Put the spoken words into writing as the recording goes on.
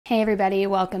Hey everybody,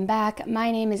 welcome back.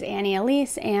 My name is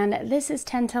Elise, and this is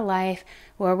 10 to Life,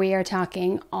 where we are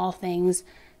talking all things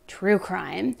true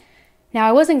crime. Now,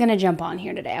 I wasn't going to jump on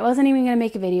here today. I wasn't even going to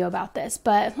make a video about this,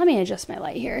 but let me adjust my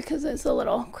light here because it's a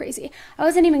little crazy. I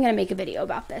wasn't even going to make a video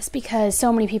about this because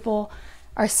so many people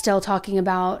are still talking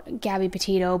about Gabby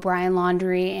Petito, Brian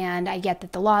Laundrie, and I get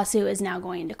that the lawsuit is now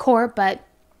going to court, but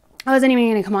I wasn't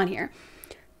even going to come on here.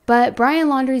 But Brian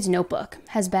Laundrie's notebook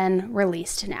has been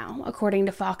released now, according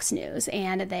to Fox News,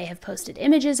 and they have posted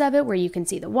images of it where you can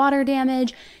see the water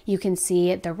damage, you can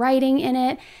see the writing in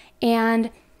it, and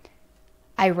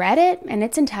I read it in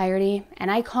its entirety,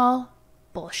 and I call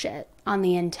bullshit on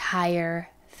the entire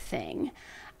thing.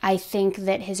 I think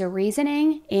that his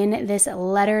reasoning in this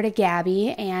letter to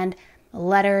Gabby and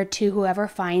letter to whoever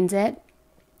finds it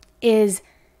is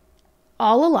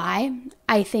all a lie.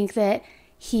 I think that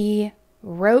he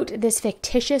wrote this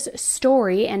fictitious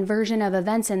story and version of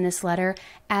events in this letter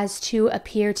as to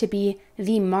appear to be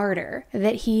the martyr,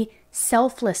 that he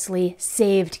selflessly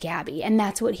saved Gabby, and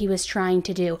that's what he was trying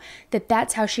to do,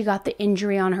 that's how she got the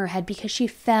injury on her head, because she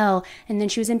fell and then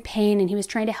she was in pain and he was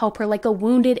trying to help her like a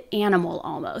wounded animal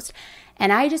almost.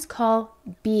 And I just call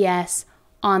BS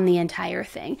on the entire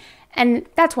thing. And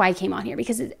that's why I came on here,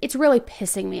 because it's really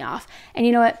pissing me off. And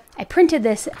you know what? I printed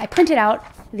out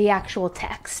the actual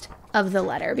text of the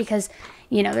letter because,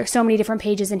 you know, there's so many different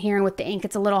pages in here, and with the ink,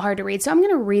 it's a little hard to read. So I'm going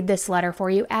to read this letter for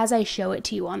you as I show it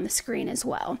to you on the screen as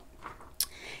well.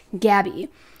 Gabby,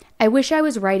 I wish I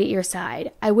was right at your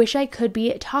side. I wish I could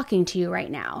be talking to you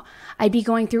right now. I'd be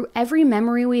going through every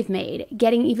memory we've made,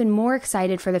 getting even more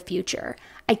excited for the future.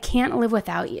 I can't live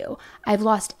without you. I've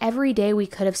lost every day we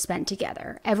could have spent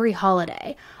together, every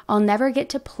holiday. I'll never get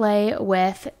to play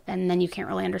with, and then you can't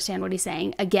really understand what he's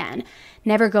saying, again.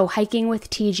 Never go hiking with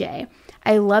TJ.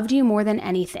 I loved you more than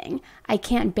anything. I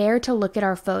can't bear to look at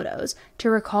our photos, to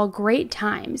recall great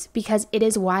times, because it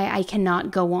is why I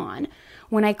cannot go on.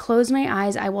 When I close my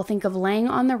eyes, I will think of laying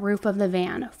on the roof of the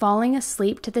van, falling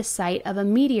asleep to the sight of a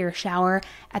meteor shower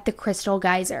at the Crystal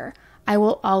Geyser. I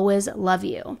will always love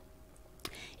you.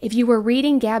 If you were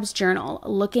reading Gab's journal,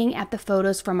 looking at the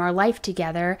photos from our life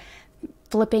together,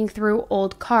 flipping through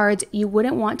old cards, you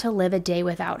wouldn't want to live a day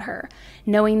without her.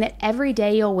 Knowing that every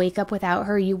day you'll wake up without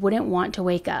her, you wouldn't want to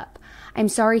wake up. I'm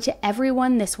sorry to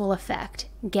everyone this will affect.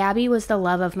 Gabby was the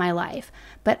love of my life,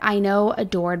 but I know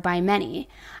adored by many.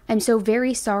 I'm so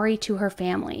very sorry to her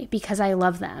family because I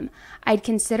love them. I'd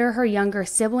consider her younger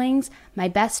siblings my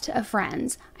best of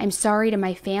friends. I'm sorry to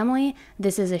my family.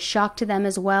 This is a shock to them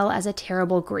as well as a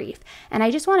terrible grief. And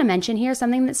I just want to mention here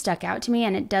something that stuck out to me,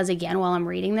 and it does again while I'm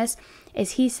reading this,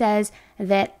 is he says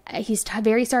that he's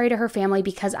very sorry to her family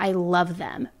because I love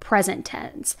them, present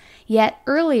tense. Yet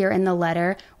earlier in the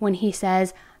letter, when he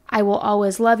says, I will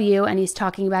always love you, and he's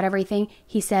talking about everything,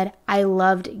 he said, I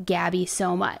loved Gabby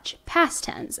so much. Past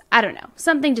tense. I don't know.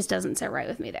 Something just doesn't sit right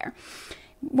with me there.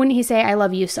 When he say, I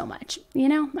love you so much, you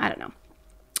know, I don't know.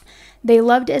 They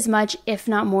loved as much, if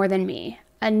not more than me.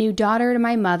 A new daughter to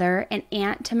my mother, an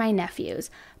aunt to my nephews.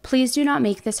 Please do not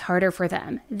make this harder for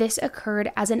them. This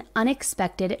occurred as an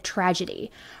unexpected tragedy.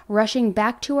 Rushing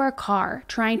back to our car,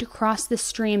 trying to cross the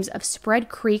streams of Spread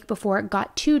Creek before it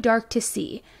got too dark to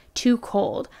see, too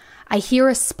cold. I hear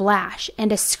a splash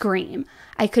and a scream.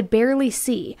 I could barely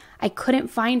see. I couldn't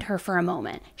find her for a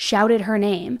moment. Shouted her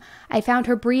name. I found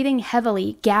her breathing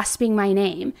heavily, gasping my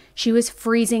name. She was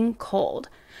freezing cold.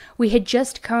 We had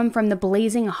just come from the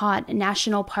blazing hot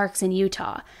national parks in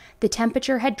Utah. The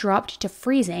temperature had dropped to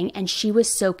freezing and she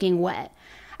was soaking wet.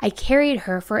 I carried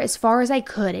her for as far as I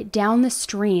could down the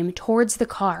stream towards the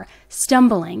car,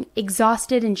 stumbling,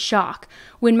 exhausted and shocked,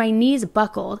 when my knees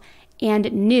buckled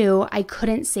and knew I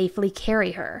couldn't safely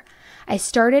carry her. I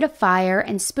started a fire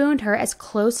and spooned her as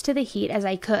close to the heat as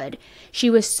I could. She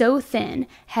was so thin,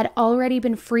 had already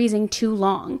been freezing too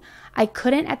long. I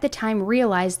couldn't at the time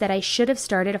realize that I should have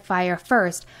started a fire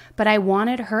first, but I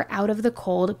wanted her out of the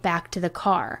cold back to the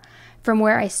car. From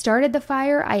where I started the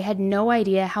fire, I had no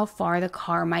idea how far the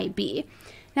car might be.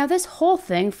 Now, this whole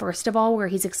thing, first of all, where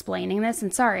he's explaining this,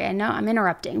 and sorry, I know I'm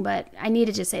interrupting, but I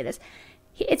needed to say this.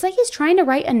 It's like he's trying to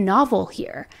write a novel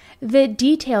here. The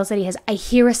details that he has, I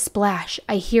hear a splash,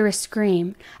 I hear a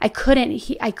scream, I couldn't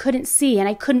see, and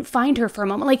I couldn't find her for a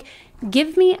moment. Like,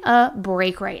 give me a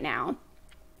break right now.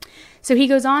 So he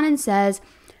goes on and says,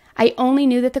 I only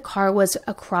knew that the car was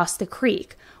across the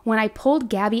creek. When I pulled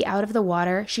Gabby out of the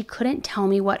water, she couldn't tell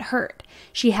me what hurt.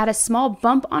 She had a small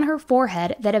bump on her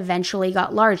forehead that eventually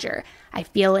got larger. I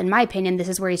feel, in my opinion, this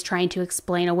is where he's trying to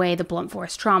explain away the blunt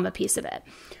force trauma piece of it.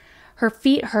 Her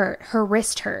feet hurt, her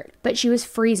wrist hurt, but she was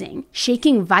freezing,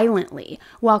 shaking violently.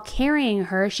 While carrying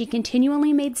her, she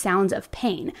continually made sounds of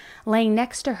pain. Laying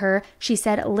next to her, she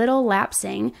said little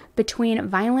lapsing between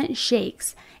violent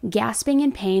shakes, gasping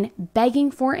in pain,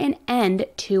 begging for an end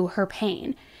to her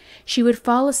pain. She would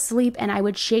fall asleep and I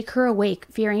would shake her awake,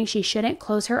 fearing she shouldn't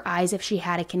close her eyes if she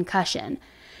had a concussion.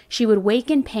 She would wake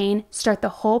in pain, start the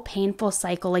whole painful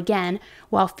cycle again,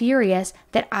 while furious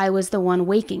that I was the one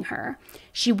waking her.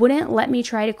 She wouldn't let me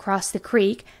try to cross the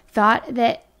creek, thought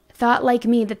like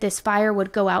me that this fire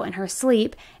would go out in her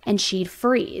sleep and she'd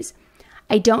freeze.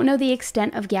 I don't know the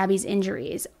extent of Gabby's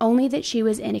injuries, only that she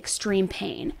was in extreme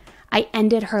pain. I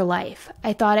ended her life.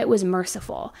 I thought it was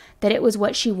merciful, that it was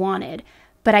what she wanted,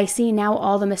 but I see now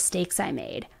all the mistakes I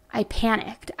made. I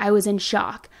panicked. I was in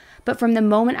shock. But from the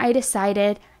moment I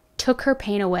took her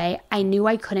pain away, I knew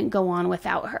I couldn't go on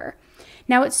without her.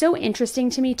 Now, it's so interesting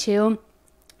to me, too,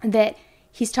 that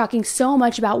he's talking so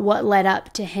much about what led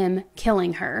up to him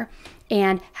killing her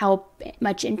and how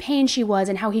much in pain she was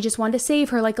and how he just wanted to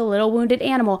save her like a little wounded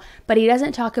animal. But he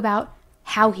doesn't talk about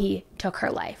how he took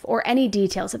her life or any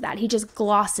details of that. He just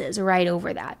glosses right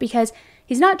over that because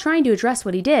he's not trying to address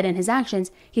what he did in his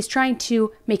actions. He's trying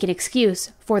to make an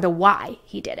excuse for the why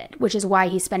he did it, which is why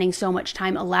he's spending so much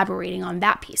time elaborating on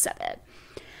that piece of it.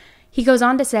 He goes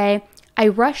on to say, I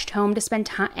rushed home to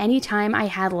spend any time I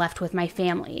had left with my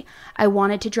family. I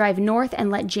wanted to drive north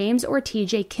and let James or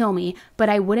TJ kill me, but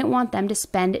I wouldn't want them to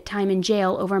spend time in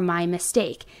jail over my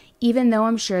mistake, even though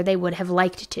I'm sure they would have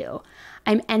liked to.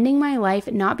 I'm ending my life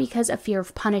not because of fear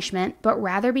of punishment, but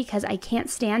rather because I can't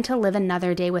stand to live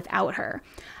another day without her.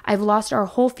 I've lost our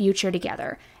whole future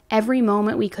together, every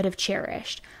moment we could have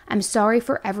cherished. I'm sorry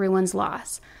for everyone's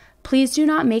loss. Please do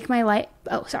not make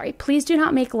please do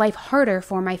not make life harder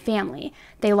for my family.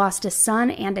 They lost a son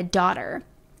and a daughter,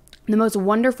 the most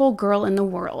wonderful girl in the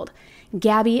world.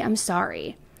 Gabby, I'm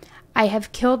sorry. I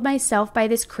have killed myself by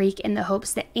this creek in the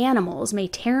hopes that animals may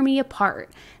tear me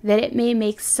apart, that it may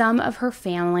make some of her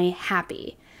family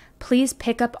happy. Please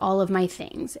pick up all of my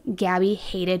things. Gabby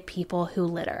hated people who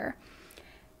litter.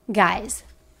 Guys,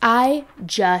 I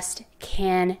just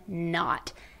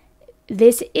cannot.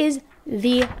 This is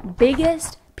the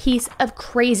biggest piece of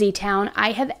crazy town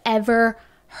I have ever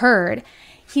heard.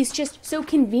 He's just so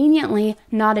conveniently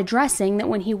not addressing that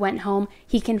when he went home,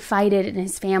 he confided in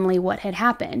his family what had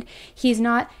happened. He's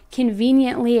not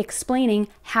conveniently explaining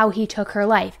how he took her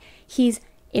life. He's,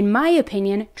 in my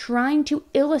opinion, trying to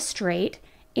illustrate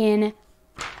in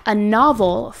a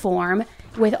novel form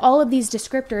with all of these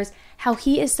descriptors how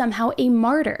he is somehow a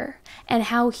martyr and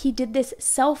how he did this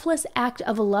selfless act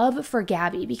of love for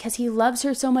Gabby because he loves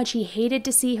her so much he hated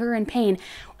to see her in pain.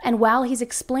 And while he's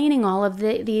explaining all of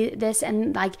this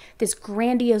and like this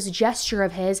grandiose gesture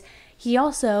of his, he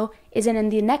also is in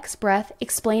the next breath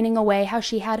explaining away how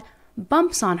she had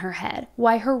bumps on her head,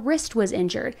 why her wrist was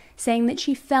injured, saying that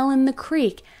she fell in the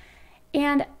creek.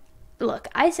 And look,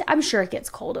 I'm sure it gets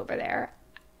cold over there.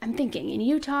 I'm thinking in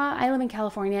Utah, I live in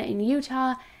California, in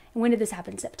Utah, and when did this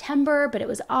happen? September, but it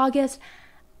was August.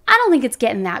 I don't think it's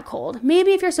getting that cold.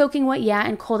 Maybe if you're soaking wet, yeah,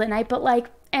 and cold at night, but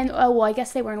I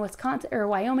guess they were in Wisconsin or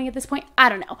Wyoming at this point. I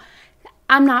don't know.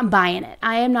 I'm not buying it.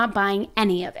 I am not buying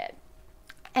any of it.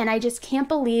 And I just can't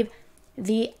believe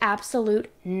the absolute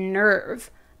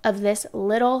nerve of this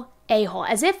little a-hole.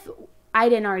 As if I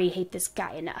didn't already hate this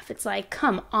guy enough. It's like,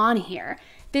 come on here.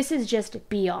 This is just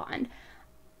beyond.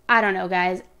 I don't know,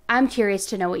 guys. I'm curious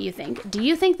to know what you think. Do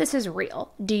you think this is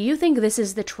real? Do you think this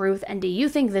is the truth? And do you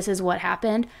think this is what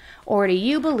happened? Or do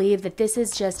you believe that this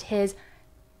is just his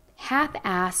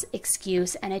half-ass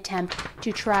excuse and attempt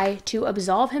to try to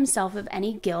absolve himself of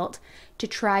any guilt, to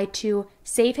try to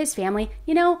save his family?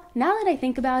 You know, now that I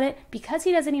think about it, because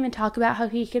he doesn't even talk about how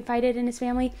he confided in his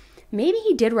family, maybe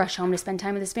he did rush home to spend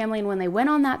time with his family, and when they went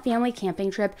on that family camping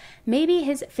trip, maybe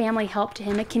his family helped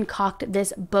him concoct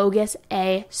this bogus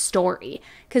A story.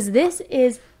 Because this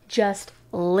is just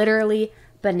literally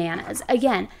bananas.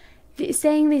 Again,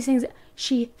 saying these things,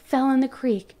 she fell in the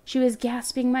creek. She was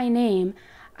gasping my name.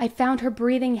 I found her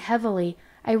breathing heavily.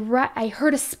 I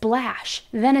heard a splash,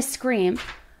 then a scream.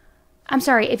 I'm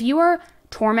sorry, if you are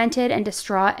tormented and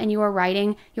distraught and you are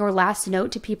writing your last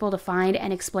note to people to find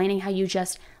and explaining how you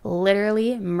just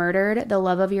literally murdered the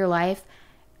love of your life,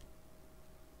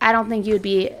 I don't think you would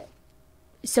be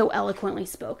so eloquently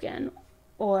spoken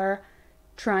or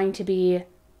trying to be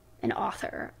an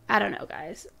author. I don't know,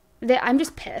 guys. I'm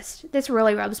just pissed. This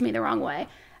really rubs me the wrong way.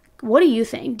 What do you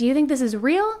think? Do you think this is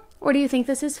real or do you think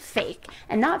this is fake?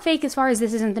 And not fake as far as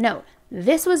this isn't the note.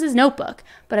 This was his notebook,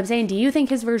 but I'm saying, do you think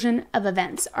his version of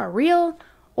events are real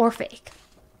or fake?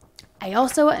 I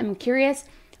also am curious,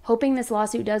 hoping this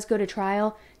lawsuit does go to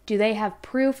trial. Do they have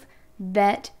proof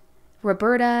that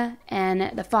Roberta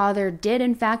and the father did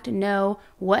in fact know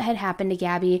what had happened to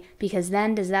Gabby? Because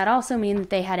then does that also mean that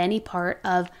they had any part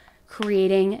of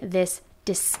creating this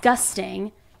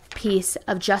disgusting piece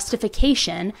of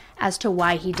justification as to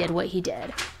why he did what he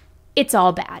did? It's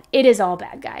all bad. It is all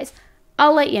bad, guys.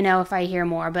 I'll let you know if I hear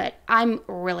more, but I'm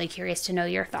really curious to know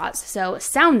your thoughts. So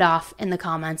sound off in the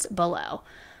comments below.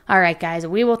 All right, guys,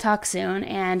 we will talk soon.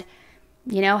 And,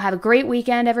 have a great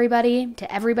weekend, everybody.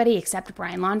 To everybody except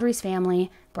Brian Laundrie's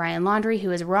family. Brian Laundrie,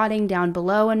 who is rotting down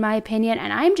below, in my opinion.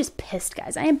 And I'm just pissed,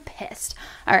 guys. I am pissed.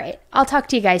 All right, I'll talk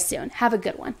to you guys soon. Have a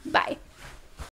good one. Bye.